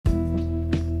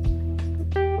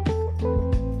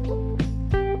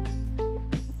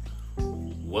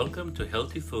Welcome to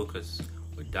Healthy Focus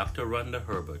with Dr. Rhonda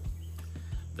Herbert.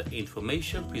 The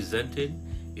information presented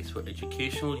is for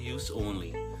educational use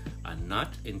only and not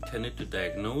intended to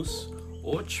diagnose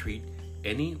or treat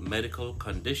any medical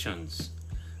conditions.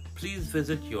 Please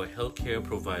visit your healthcare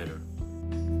provider.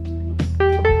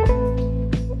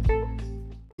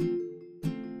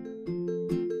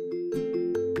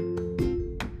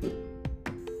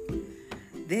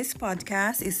 This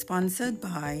podcast is sponsored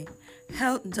by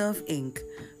Health Dove Inc.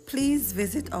 Please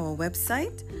visit our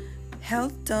website,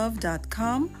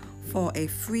 healthdove.com, for a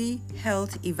free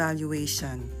health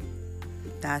evaluation.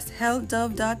 That's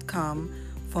healthdove.com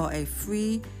for a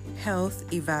free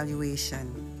health evaluation.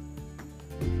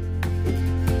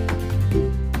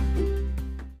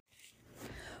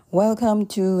 Welcome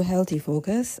to Healthy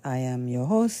Focus. I am your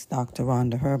host, Dr.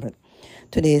 Rhonda Herbert.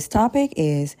 Today's topic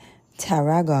is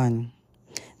Tarragon.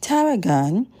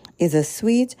 Tarragon is a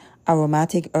sweet,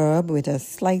 aromatic herb with a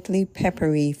slightly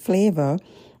peppery flavor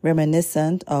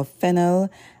reminiscent of fennel,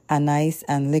 anise,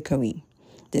 and licorice.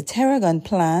 The tarragon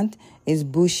plant is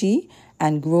bushy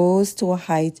and grows to a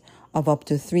height of up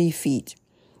to 3 feet.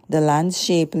 The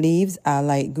lance-shaped leaves are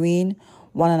light green,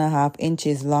 1.5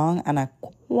 inches long and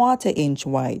 1/4 inch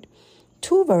wide.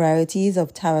 2 varieties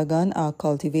of tarragon are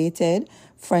cultivated,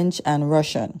 French and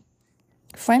Russian.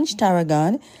 French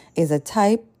tarragon is a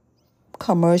type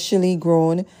commercially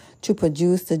grown to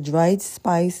produce the dried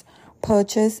spice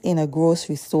purchased in a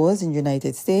grocery stores in the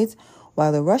United States,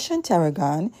 while the Russian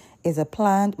tarragon is a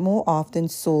plant more often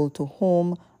sold to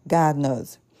home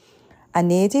gardeners. A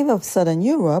native of southern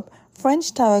Europe,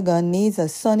 French tarragon needs a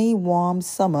sunny, warm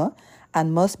summer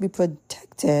and must be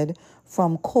protected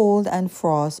from cold and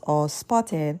frost or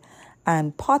spotted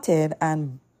and potted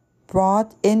and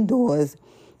brought indoors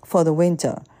for the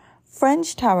winter.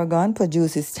 French tarragon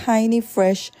produces tiny,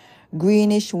 fresh,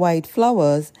 greenish-white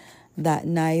flowers that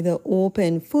neither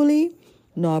open fully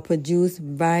nor produce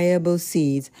variable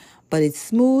seeds, but its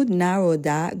smooth, narrow,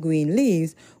 dark green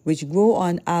leaves, which grow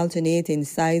on alternating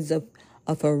sides of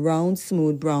a round,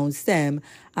 smooth brown stem,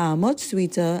 are much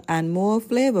sweeter and more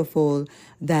flavorful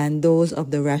than those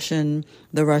of the Russian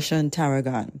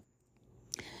tarragon.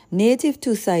 Native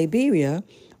to Siberia,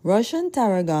 Russian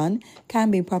tarragon can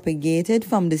be propagated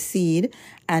from the seed,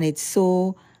 and it's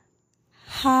so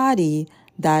hardy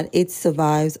that it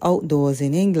survives outdoors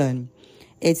in England.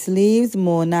 Its leaves,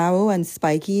 more narrow and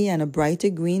spiky and a brighter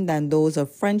green than those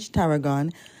of French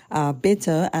tarragon, are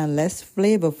bitter and less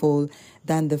flavorful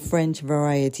than the French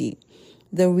variety.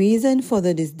 The reason for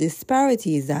the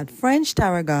disparity is that French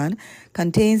tarragon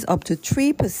contains up to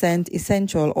 3%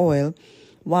 essential oil,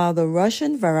 while the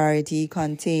Russian variety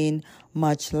contains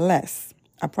much less,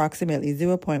 approximately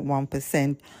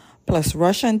 0.1%, plus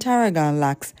Russian tarragon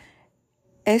lacks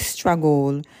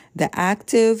estragol, the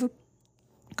active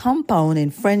compound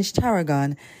in French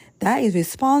tarragon that is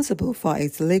responsible for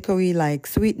its licorice-like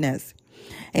sweetness.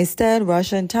 Instead,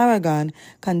 Russian tarragon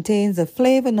contains the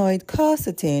flavonoid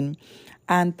quercetin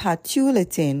and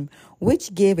patchoulin,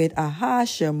 which give it a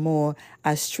harsher, more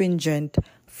astringent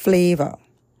flavor.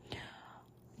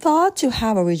 Thought to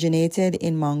have originated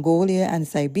in Mongolia and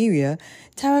Siberia,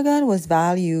 tarragon was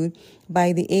valued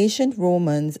by the ancient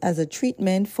Romans as a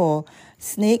treatment for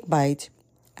snakebite,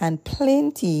 and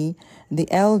Pliny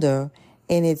the Elder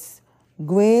in its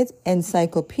great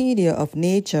encyclopedia of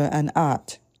nature and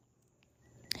art.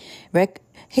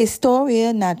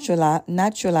 Historia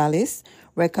Naturalis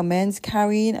recommends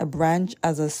carrying a branch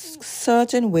as a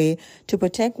certain way to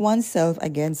protect oneself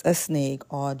against a snake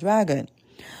or a dragon.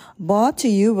 Brought to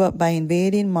Europe by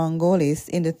invading Mongols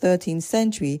in the 13th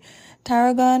century,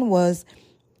 tarragon was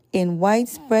in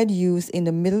widespread use in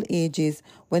the Middle Ages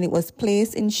when it was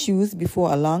placed in shoes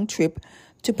before a long trip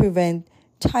to prevent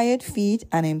tired feet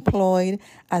and employed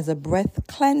as a breath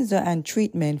cleanser and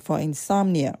treatment for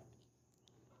insomnia.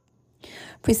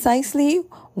 Precisely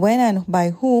when and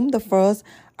by whom the first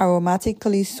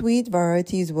aromatically sweet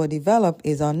varieties were developed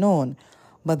is unknown,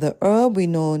 but the herb we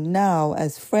know now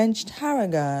as French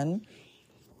tarragon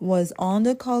was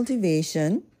under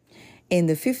cultivation in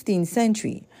the 15th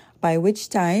century, by which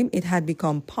time it had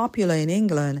become popular in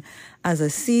England as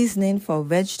a seasoning for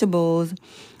vegetables,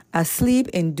 a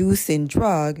sleep-inducing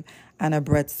drug, and a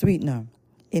breath sweetener.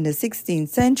 In the 16th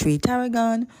century,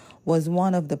 tarragon was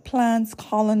one of the plants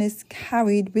colonists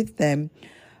carried with them,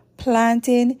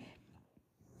 planting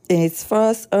in its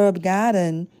first herb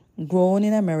garden grown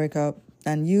in America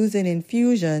and using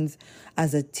infusions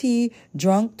as a tea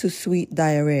drunk to sweet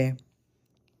diarrhea,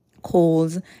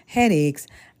 colds, headaches,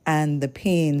 and the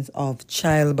pains of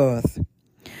childbirth.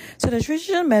 So the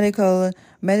traditional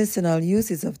medicinal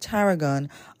uses of tarragon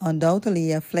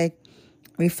undoubtedly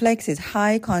reflects its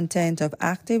high content of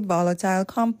active volatile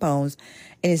compounds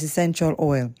in its essential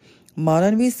oil.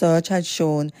 Modern research has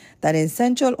shown that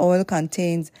essential oil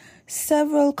contains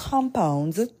several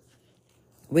compounds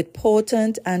with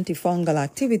potent antifungal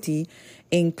activity,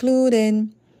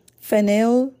 including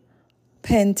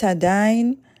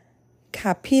phenylbutadiene,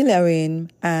 caprylyl,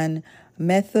 and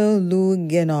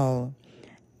methyleugenol.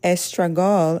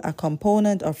 Estragol, a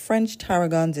component of French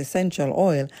tarragon's essential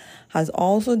oil, has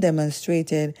also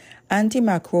demonstrated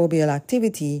antimicrobial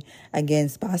activity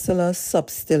against Bacillus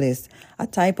subtilis, a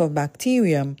type of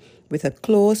bacterium with a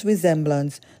close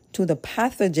resemblance to the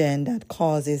pathogen that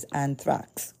causes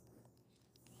anthrax.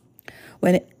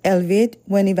 When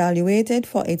evaluated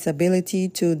for its ability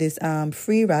to disarm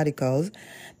free radicals,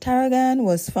 tarragon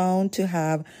was found to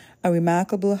have a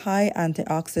remarkable high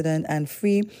antioxidant and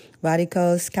free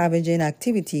radical scavenging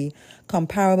activity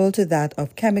comparable to that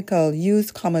of chemical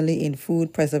used commonly in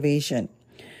food preservation.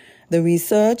 The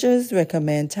researchers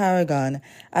recommend tarragon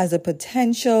as a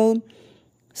potential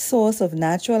source of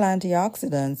natural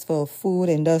antioxidants for food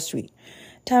industry.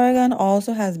 Tarragon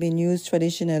also has been used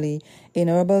traditionally in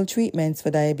herbal treatments for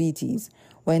diabetes.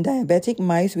 When diabetic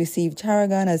mice receive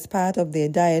tarragon as part of their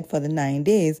diet for the 9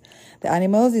 days, the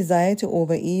animal's desire to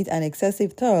overeat and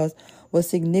excessive thirst was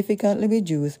significantly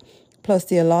reduced, plus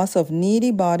their loss of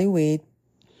needy body weight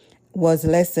was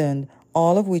lessened,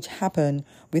 all of which happened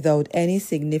without any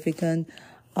significant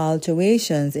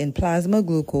alterations in plasma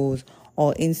glucose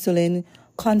or insulin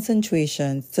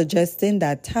concentrations, suggesting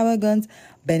that tarragon's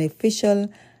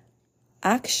beneficial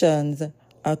actions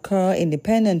occur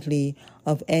independently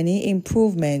of any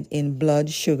improvement in blood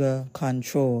sugar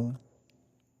control.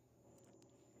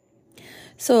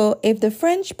 So, if the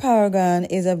French tarragon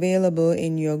is available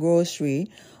in your grocery,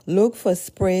 look for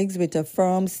sprigs with a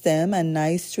firm stem and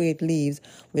nice straight leaves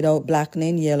without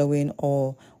blackening, yellowing,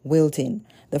 or wilting.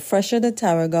 The fresher the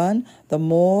tarragon, the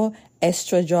more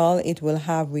estradiol it will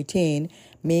have retained,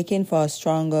 making for a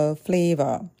stronger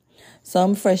flavor.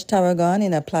 Some fresh tarragon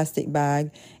in a plastic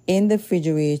bag in the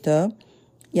refrigerator.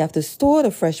 You have to store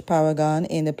the fresh tarragon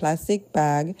in the plastic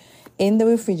bag in the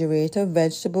refrigerator,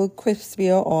 vegetable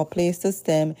crisper, or place the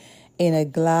stem in a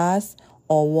glass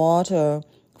or water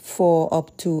for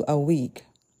up to a week.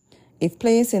 If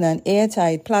placed in an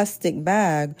airtight plastic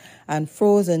bag and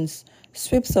frozen,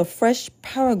 strips of fresh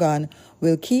tarragon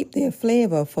will keep their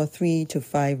flavor for 3 to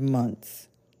 5 months.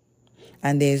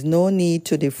 And there is no need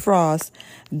to defrost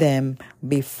them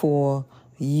before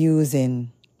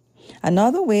using.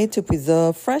 Another way to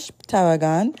preserve fresh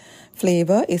tarragon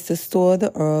flavor is to store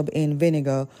the herb in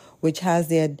vinegar, which has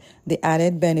the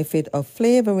added benefit of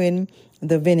flavoring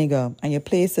the vinegar. And you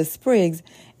place the sprigs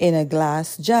in a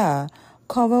glass jar,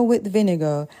 cover with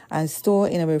vinegar, and store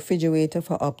in a refrigerator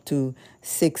for up to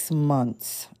 6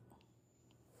 months.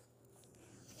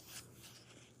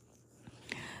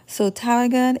 So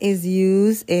tarragon is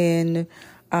used in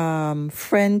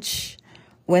French,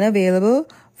 when available.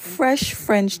 Fresh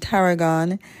French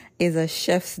tarragon is a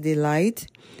chef's delight.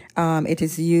 It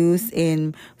is used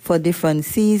for different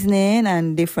seasoning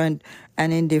and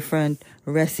in different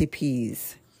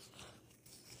recipes.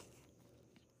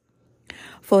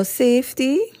 For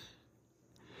safety,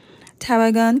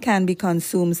 tarragon can be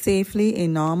consumed safely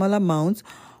in normal amounts.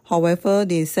 However,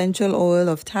 the essential oil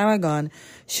of tarragon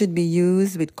should be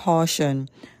used with caution.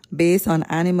 Based on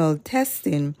animal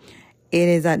testing, it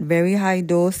is at very high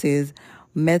doses.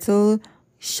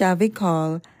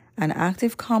 Methylchavicol, an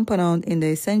active component in the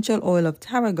essential oil of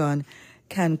tarragon,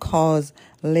 can cause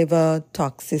liver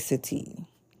toxicity.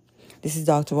 This is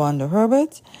Dr. Rhonda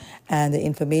Herbert, and the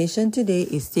information today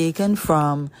is taken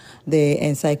from the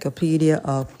Encyclopedia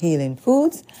of Healing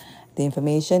Foods. The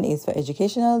information is for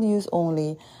educational use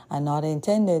only and not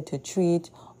intended to treat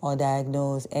or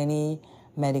diagnose any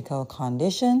medical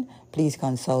condition. Please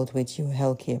consult with your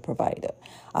healthcare provider.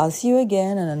 I'll see you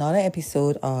again on another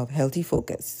episode of Healthy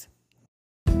Focus.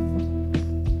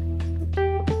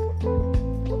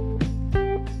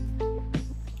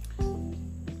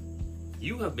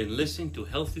 You have been listening to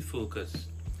Healthy Focus.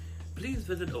 Please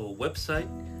visit our website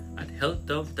at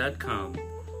healthdove.com,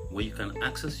 where you can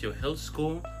access your health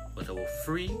score with our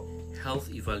free health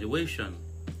evaluation.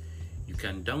 You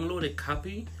can download a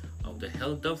copy of the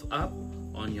Health Dove app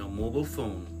on your mobile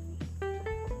phone.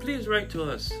 Please write to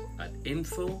us at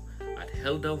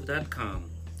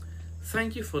info@healthdove.com.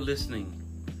 Thank you for listening.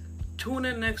 Tune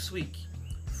in next week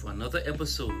for another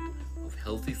episode of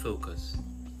Healthy Focus.